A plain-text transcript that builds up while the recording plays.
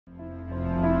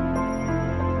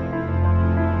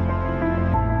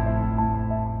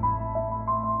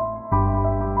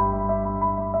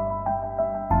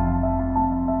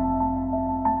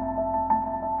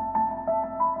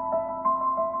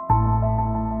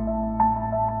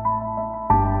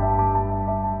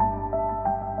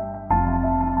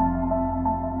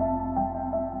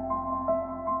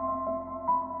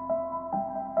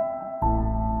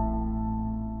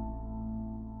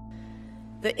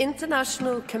The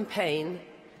international campaign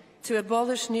to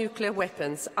abolish nuclear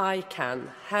weapons, ICAN,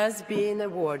 has been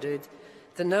awarded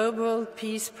the Nobel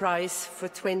Peace Prize for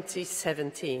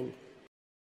 2017.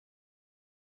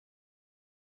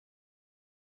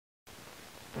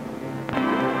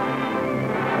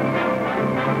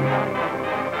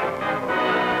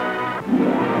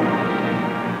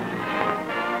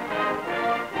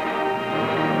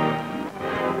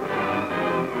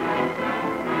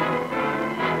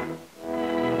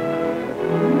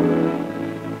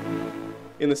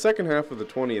 In the second half of the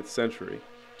 20th century,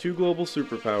 two global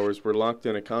superpowers were locked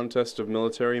in a contest of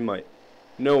military might,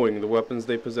 knowing the weapons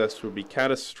they possessed would be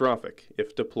catastrophic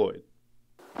if deployed.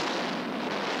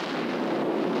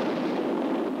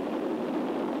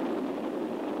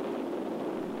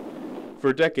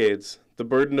 For decades, the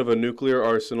burden of a nuclear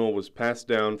arsenal was passed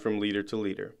down from leader to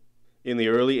leader. In the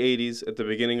early 80s, at the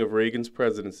beginning of Reagan's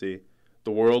presidency,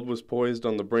 the world was poised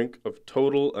on the brink of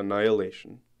total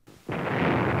annihilation.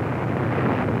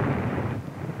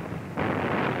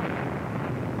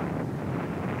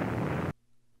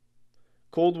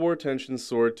 Cold War tensions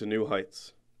soared to new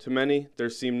heights. To many, there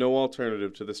seemed no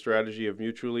alternative to the strategy of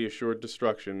mutually assured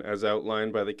destruction as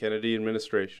outlined by the Kennedy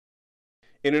administration.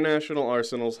 International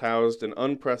arsenals housed an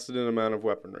unprecedented amount of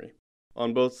weaponry.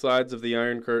 On both sides of the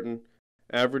Iron Curtain,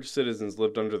 average citizens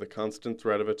lived under the constant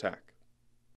threat of attack.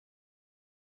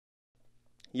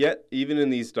 Yet, even in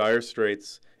these dire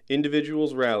straits,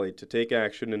 individuals rallied to take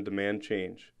action and demand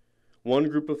change. One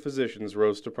group of physicians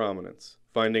rose to prominence,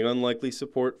 finding unlikely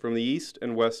support from the East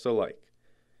and West alike.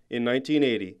 In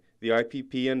 1980, the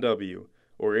IPPNW,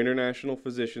 or International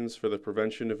Physicians for the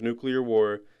Prevention of Nuclear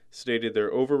War, stated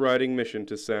their overriding mission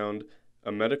to sound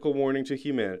a medical warning to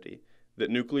humanity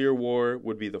that nuclear war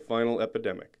would be the final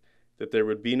epidemic, that there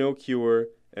would be no cure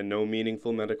and no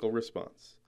meaningful medical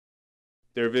response.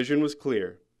 Their vision was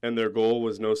clear, and their goal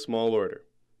was no small order: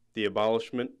 the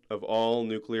abolishment of all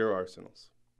nuclear arsenals.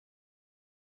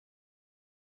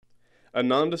 A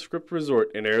nondescript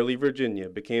resort in Airlie, Virginia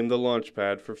became the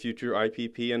launchpad for future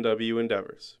IPPNW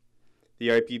endeavors. The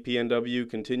IPPNW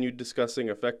continued discussing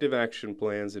effective action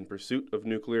plans in pursuit of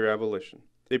nuclear abolition.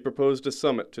 They proposed a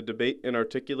summit to debate and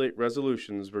articulate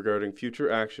resolutions regarding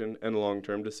future action and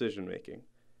long-term decision-making.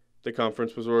 The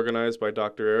conference was organized by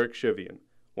Dr. Eric Shivian,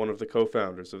 one of the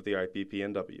co-founders of the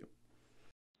IPPNW.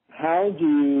 How do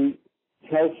you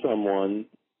tell someone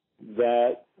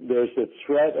that there's a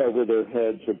threat over their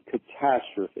heads of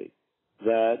catastrophe,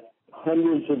 that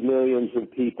hundreds of millions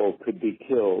of people could be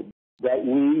killed, that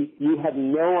you have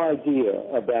no idea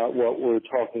about what we're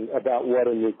talking about, what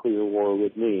a nuclear war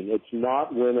would mean? It's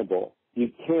not winnable.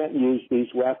 You can't use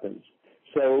these weapons.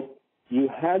 So you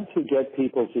had to get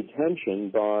people's attention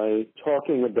by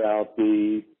talking about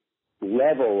the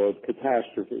level of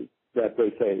catastrophe that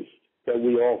they faced, that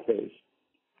we all faced.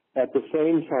 At the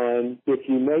same time, if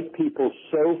you make people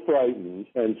so frightened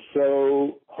and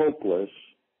so hopeless,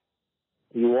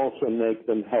 you also make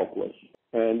them helpless.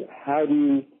 And how do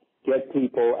you get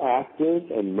people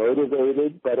active and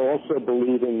motivated, but also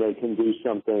believing they can do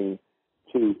something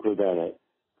to prevent it?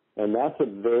 And that's a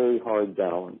very hard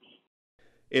balance.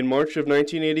 In March of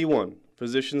 1981,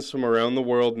 physicians from around the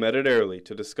world met at Airlie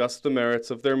to discuss the merits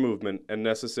of their movement and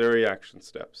necessary action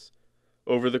steps.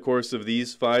 Over the course of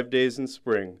these 5 days in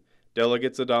spring,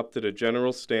 delegates adopted a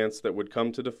general stance that would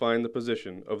come to define the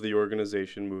position of the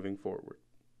organization moving forward.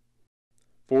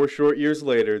 4 short years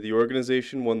later, the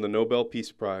organization won the Nobel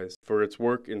Peace Prize for its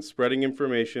work in spreading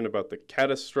information about the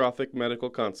catastrophic medical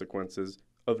consequences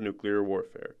of nuclear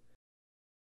warfare.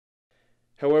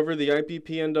 However, the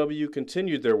IPPNW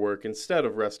continued their work instead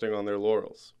of resting on their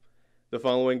laurels. The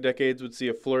following decades would see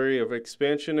a flurry of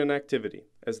expansion and activity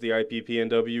as the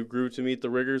IPPNW grew to meet the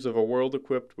rigors of a world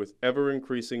equipped with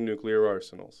ever-increasing nuclear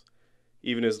arsenals.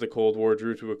 Even as the Cold War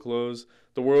drew to a close,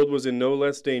 the world was in no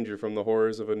less danger from the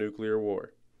horrors of a nuclear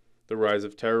war. The rise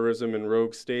of terrorism in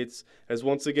rogue states has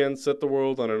once again set the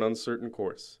world on an uncertain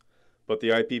course. But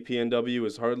the IPPNW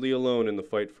is hardly alone in the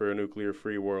fight for a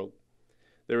nuclear-free world.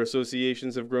 Their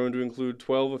associations have grown to include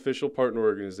 12 official partner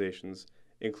organizations,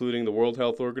 including the World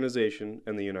Health Organization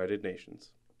and the United Nations.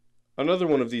 Another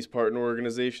one of these partner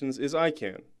organizations is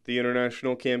ICAN, the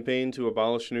International Campaign to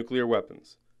Abolish Nuclear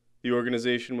Weapons. The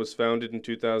organization was founded in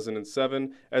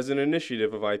 2007 as an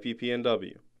initiative of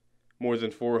IPPNW. More than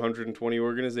 420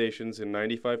 organizations in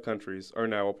 95 countries are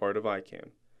now a part of ICAN.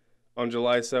 On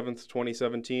July 7,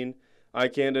 2017,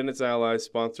 ICAN and its allies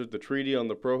sponsored the Treaty on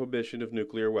the Prohibition of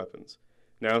Nuclear Weapons,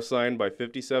 now signed by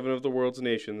 57 of the world's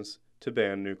nations, to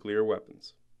ban nuclear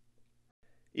weapons.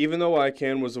 Even though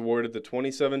ICAN was awarded the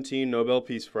 2017 Nobel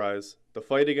Peace Prize, the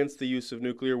fight against the use of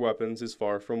nuclear weapons is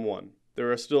far from won.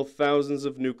 There are still thousands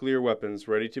of nuclear weapons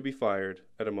ready to be fired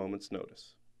at a moment's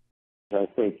notice. I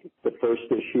think the first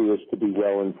issue is to be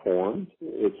well informed.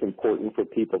 It's important for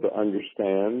people to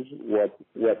understand what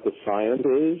the science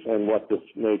is and what the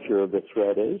nature of the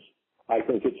threat is. I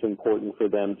think it's important for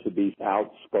them to be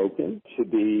outspoken, to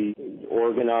be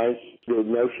organized. The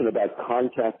notion about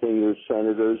contacting your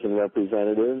senators and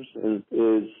representatives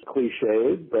is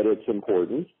cliched, but it's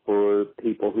important for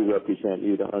people who represent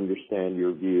you to understand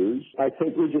your views. I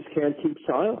think we just can't keep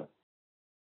silent.